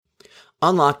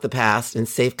Unlock the past and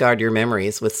safeguard your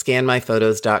memories with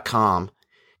scanmyphotos.com.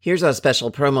 Here's our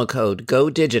special promo code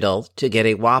GODIGITAL to get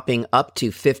a whopping up to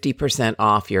 50%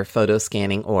 off your photo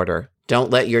scanning order.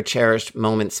 Don't let your cherished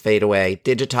moments fade away.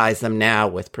 Digitize them now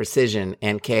with precision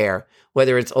and care.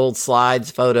 Whether it's old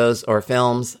slides, photos, or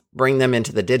films, bring them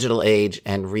into the digital age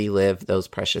and relive those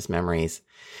precious memories.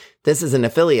 This is an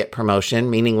affiliate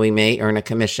promotion, meaning we may earn a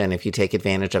commission if you take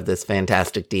advantage of this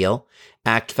fantastic deal.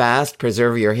 Act fast,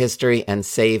 preserve your history, and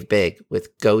save big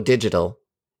with Go Digital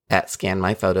at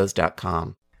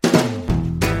scanmyphotos.com.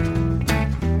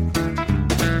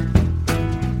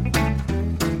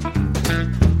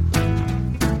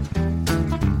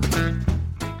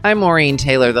 I'm Maureen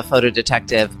Taylor, the photo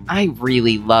detective. I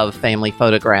really love family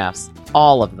photographs,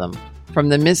 all of them, from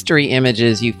the mystery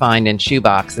images you find in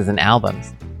shoeboxes and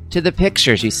albums, to the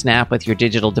pictures you snap with your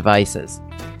digital devices.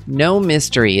 No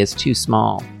mystery is too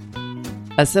small.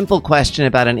 A simple question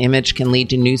about an image can lead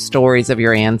to new stories of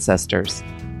your ancestors.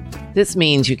 This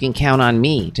means you can count on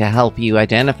me to help you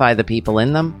identify the people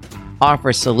in them,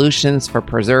 offer solutions for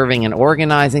preserving and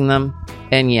organizing them,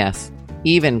 and yes,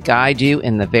 even guide you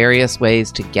in the various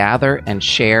ways to gather and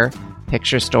share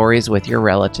picture stories with your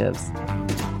relatives.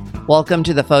 Welcome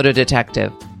to the Photo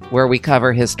Detective, where we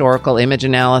cover historical image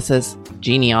analysis,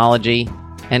 genealogy,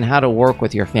 and how to work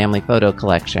with your family photo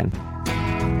collection.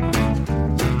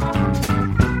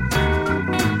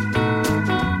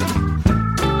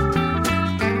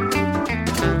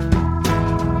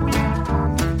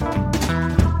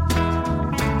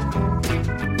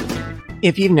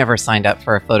 If you've never signed up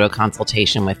for a photo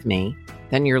consultation with me,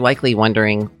 then you're likely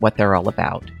wondering what they're all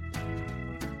about.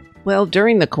 Well,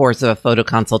 during the course of a photo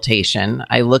consultation,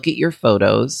 I look at your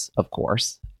photos, of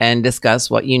course, and discuss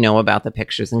what you know about the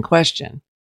pictures in question.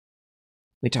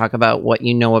 We talk about what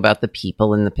you know about the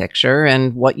people in the picture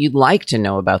and what you'd like to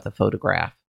know about the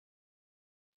photograph.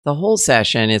 The whole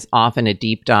session is often a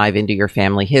deep dive into your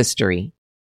family history.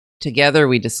 Together,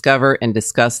 we discover and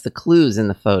discuss the clues in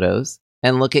the photos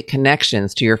and look at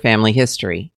connections to your family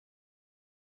history.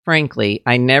 Frankly,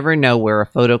 I never know where a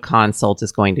photo consult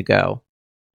is going to go.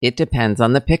 It depends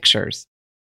on the pictures.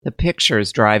 The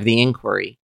pictures drive the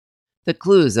inquiry. The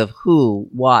clues of who,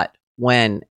 what,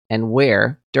 when, and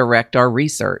where direct our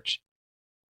research.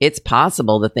 It's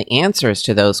possible that the answers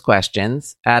to those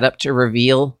questions add up to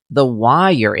reveal the why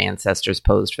your ancestors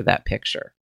posed for that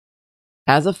picture.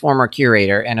 As a former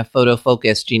curator and a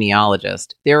photo-focused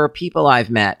genealogist, there are people I've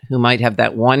met who might have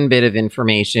that one bit of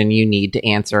information you need to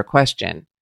answer a question.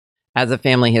 As a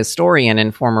family historian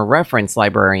and former reference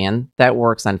librarian that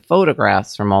works on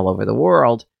photographs from all over the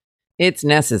world, it's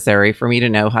necessary for me to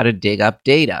know how to dig up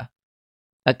data.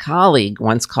 A colleague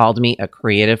once called me a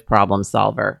creative problem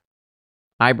solver.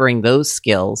 I bring those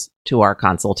skills to our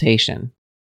consultation.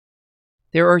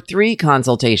 There are 3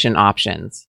 consultation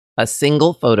options: a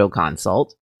single photo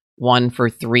consult, one for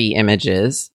 3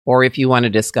 images, or if you want to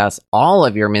discuss all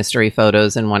of your mystery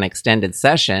photos in one extended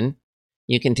session,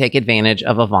 you can take advantage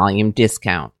of a volume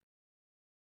discount.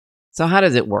 So how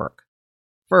does it work?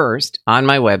 First, on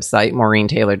my website,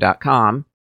 MaureenTaylor.com,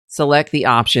 select the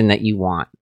option that you want.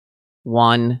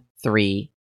 1,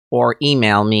 3, or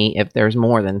email me if there's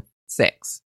more than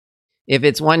 6. If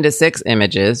it's 1 to 6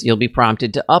 images, you'll be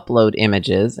prompted to upload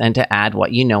images and to add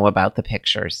what you know about the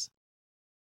pictures.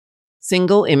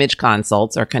 Single image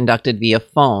consults are conducted via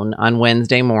phone on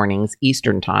Wednesday mornings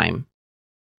Eastern Time.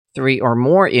 3 or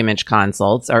more image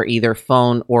consults are either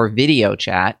phone or video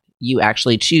chat. You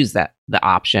actually choose the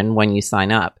option when you sign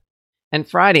up. And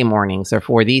Friday mornings are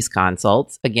for these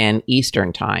consults, again,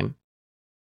 Eastern Time.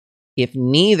 If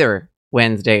neither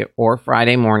Wednesday or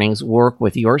Friday mornings work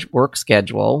with your work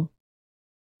schedule,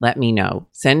 let me know.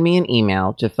 Send me an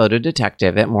email to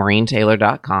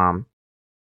photodetective@MaureenTaylor.com.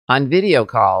 On video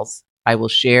calls, I will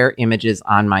share images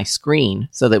on my screen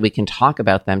so that we can talk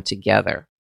about them together.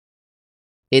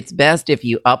 It's best if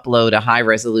you upload a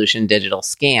high-resolution digital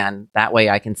scan. That way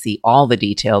I can see all the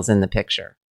details in the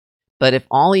picture. But if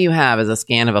all you have is a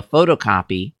scan of a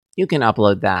photocopy, you can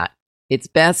upload that. It's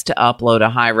best to upload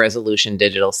a high-resolution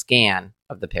digital scan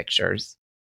of the pictures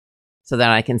so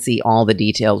that I can see all the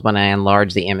details when I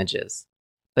enlarge the images.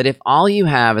 But if all you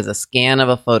have is a scan of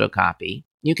a photocopy,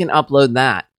 you can upload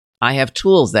that. I have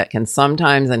tools that can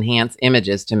sometimes enhance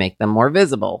images to make them more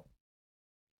visible.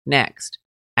 Next,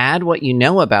 add what you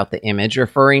know about the image,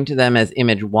 referring to them as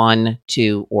image 1,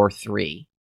 2, or 3.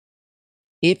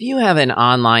 If you have an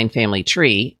online family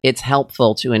tree, it's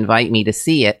helpful to invite me to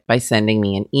see it by sending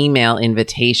me an email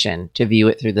invitation to view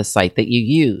it through the site that you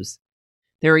use.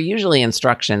 There are usually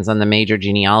instructions on the major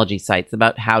genealogy sites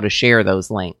about how to share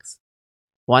those links.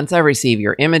 Once I receive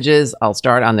your images, I'll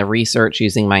start on the research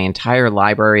using my entire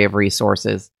library of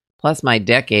resources, plus my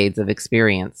decades of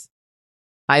experience.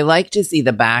 I like to see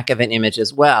the back of an image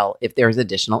as well if there's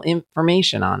additional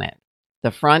information on it.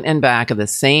 The front and back of the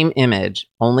same image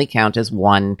only count as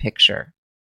one picture.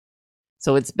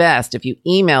 So it's best if you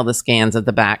email the scans of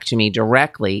the back to me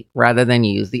directly rather than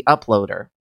use the uploader.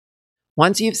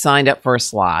 Once you've signed up for a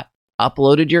slot,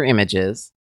 uploaded your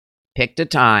images, picked a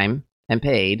time, and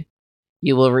paid,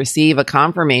 you will receive a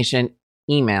confirmation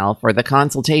email for the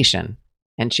consultation.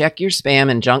 And check your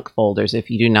spam and junk folders if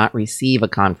you do not receive a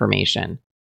confirmation.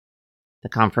 The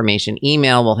confirmation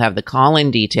email will have the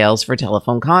call-in details for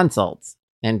telephone consults,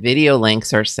 and video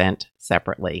links are sent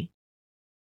separately.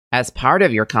 As part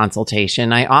of your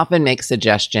consultation, I often make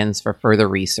suggestions for further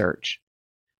research.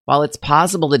 While it's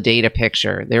possible to date a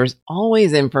picture, there's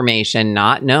always information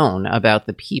not known about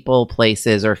the people,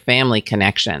 places, or family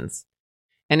connections,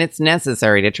 and it's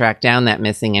necessary to track down that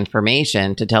missing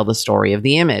information to tell the story of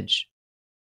the image.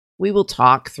 We will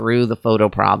talk through the photo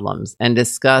problems and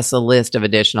discuss a list of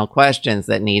additional questions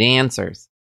that need answers.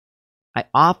 I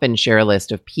often share a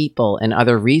list of people and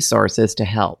other resources to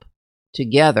help.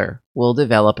 Together, we'll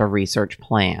develop a research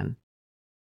plan.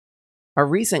 A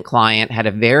recent client had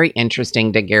a very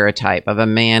interesting daguerreotype of a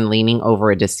man leaning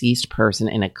over a deceased person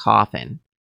in a coffin.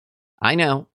 I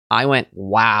know, I went,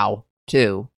 wow,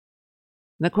 too.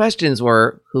 The questions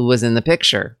were, who was in the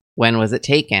picture? When was it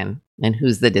taken? And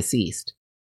who's the deceased?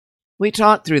 We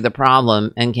talked through the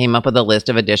problem and came up with a list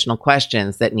of additional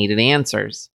questions that needed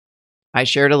answers. I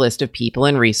shared a list of people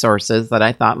and resources that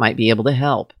I thought might be able to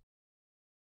help.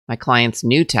 My client's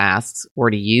new tasks were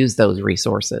to use those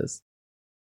resources.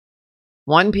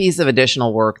 One piece of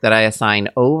additional work that I assign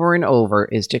over and over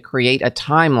is to create a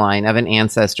timeline of an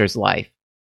ancestor's life.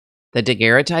 The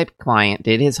daguerreotype client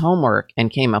did his homework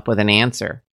and came up with an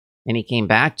answer, and he came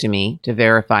back to me to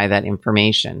verify that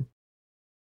information.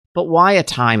 But why a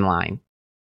timeline?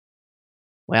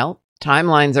 Well,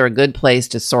 timelines are a good place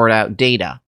to sort out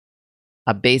data.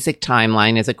 A basic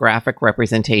timeline is a graphic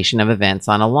representation of events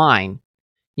on a line.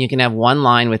 You can have one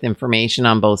line with information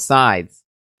on both sides.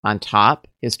 On top,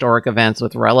 historic events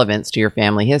with relevance to your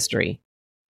family history.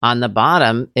 On the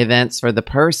bottom, events for the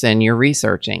person you're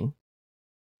researching.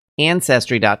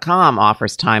 Ancestry.com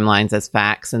offers timelines as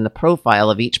facts in the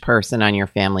profile of each person on your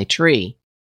family tree.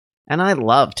 And I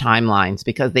love timelines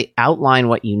because they outline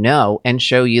what you know and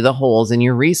show you the holes in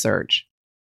your research.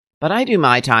 But I do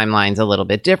my timelines a little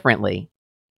bit differently.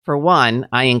 For one,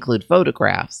 I include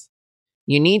photographs.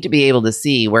 You need to be able to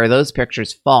see where those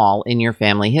pictures fall in your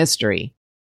family history.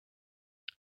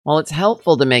 While it's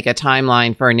helpful to make a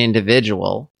timeline for an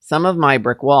individual, some of my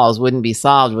brick walls wouldn't be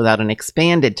solved without an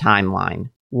expanded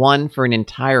timeline, one for an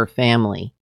entire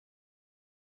family.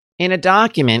 In a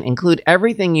document, include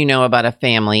everything you know about a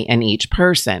family and each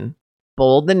person.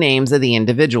 Bold the names of the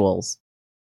individuals.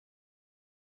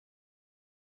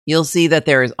 You'll see that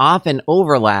there is often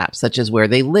overlap, such as where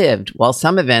they lived, while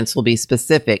some events will be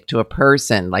specific to a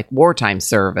person, like wartime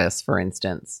service, for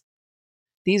instance.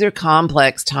 These are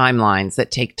complex timelines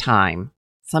that take time,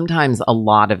 sometimes a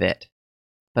lot of it.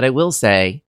 But I will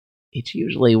say, it's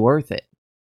usually worth it.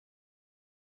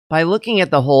 By looking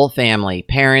at the whole family,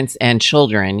 parents and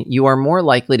children, you are more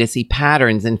likely to see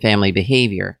patterns in family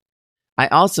behavior. I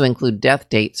also include death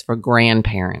dates for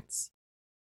grandparents.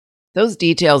 Those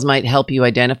details might help you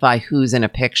identify who's in a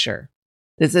picture.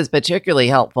 This is particularly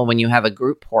helpful when you have a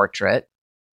group portrait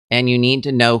and you need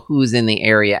to know who's in the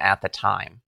area at the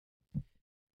time.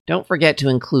 Don't forget to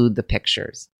include the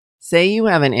pictures. Say you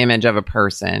have an image of a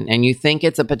person and you think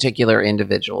it's a particular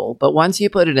individual, but once you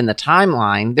put it in the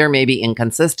timeline, there may be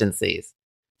inconsistencies,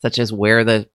 such as where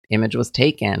the image was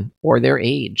taken or their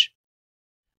age.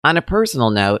 On a personal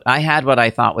note, I had what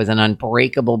I thought was an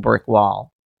unbreakable brick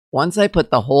wall. Once I put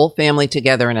the whole family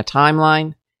together in a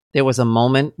timeline, there was a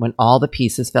moment when all the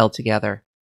pieces fell together.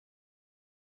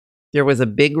 There was a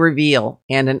big reveal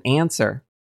and an answer.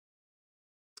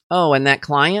 Oh, and that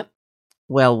client?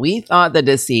 Well, we thought the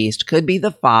deceased could be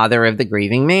the father of the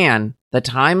grieving man. The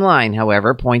timeline,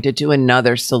 however, pointed to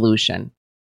another solution.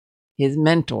 His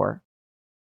mentor.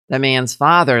 The man's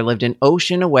father lived an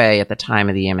ocean away at the time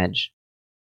of the image.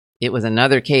 It was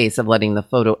another case of letting the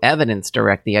photo evidence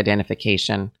direct the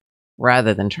identification,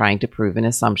 rather than trying to prove an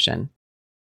assumption.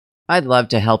 I'd love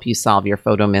to help you solve your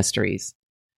photo mysteries.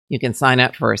 You can sign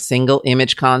up for a single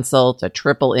image consult, a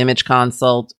triple image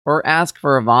consult, or ask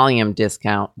for a volume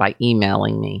discount by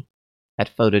emailing me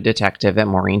at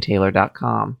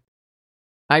photodetective@maureentaylor.com.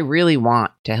 I really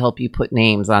want to help you put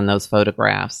names on those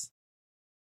photographs.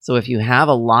 So if you have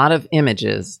a lot of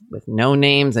images with no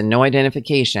names and no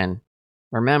identification,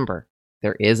 Remember,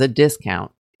 there is a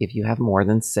discount if you have more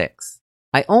than 6.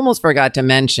 I almost forgot to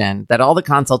mention that all the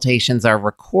consultations are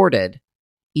recorded,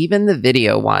 even the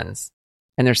video ones,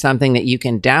 and there's something that you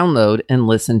can download and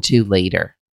listen to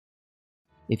later.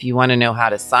 If you want to know how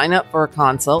to sign up for a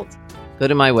consult, go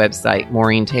to my website,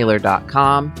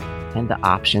 MaureenTaylor.com, and the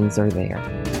options are there.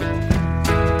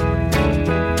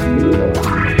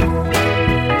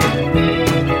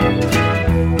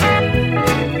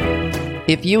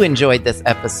 If you enjoyed this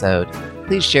episode,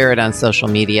 please share it on social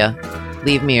media,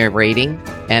 leave me a rating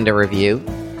and a review.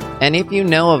 And if you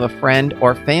know of a friend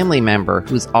or family member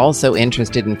who's also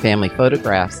interested in family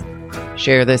photographs,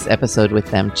 share this episode with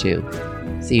them too.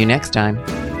 See you next time.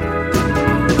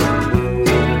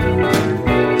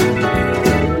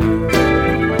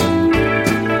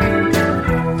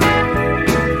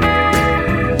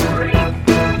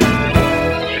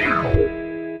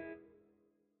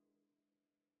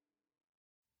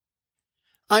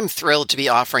 I'm thrilled to be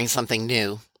offering something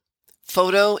new.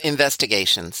 Photo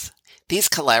investigations. These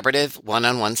collaborative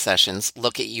one-on-one sessions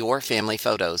look at your family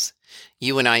photos.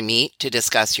 You and I meet to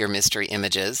discuss your mystery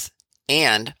images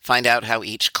and find out how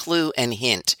each clue and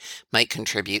hint might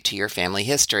contribute to your family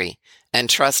history. And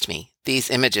trust me, these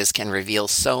images can reveal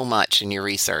so much in your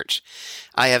research.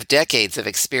 I have decades of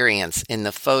experience in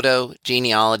the photo,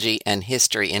 genealogy, and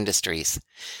history industries.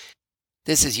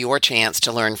 This is your chance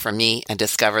to learn from me and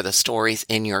discover the stories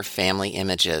in your family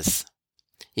images.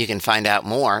 You can find out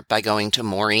more by going to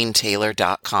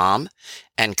MaureenTaylor.com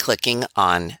and clicking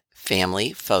on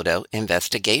Family Photo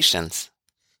Investigations.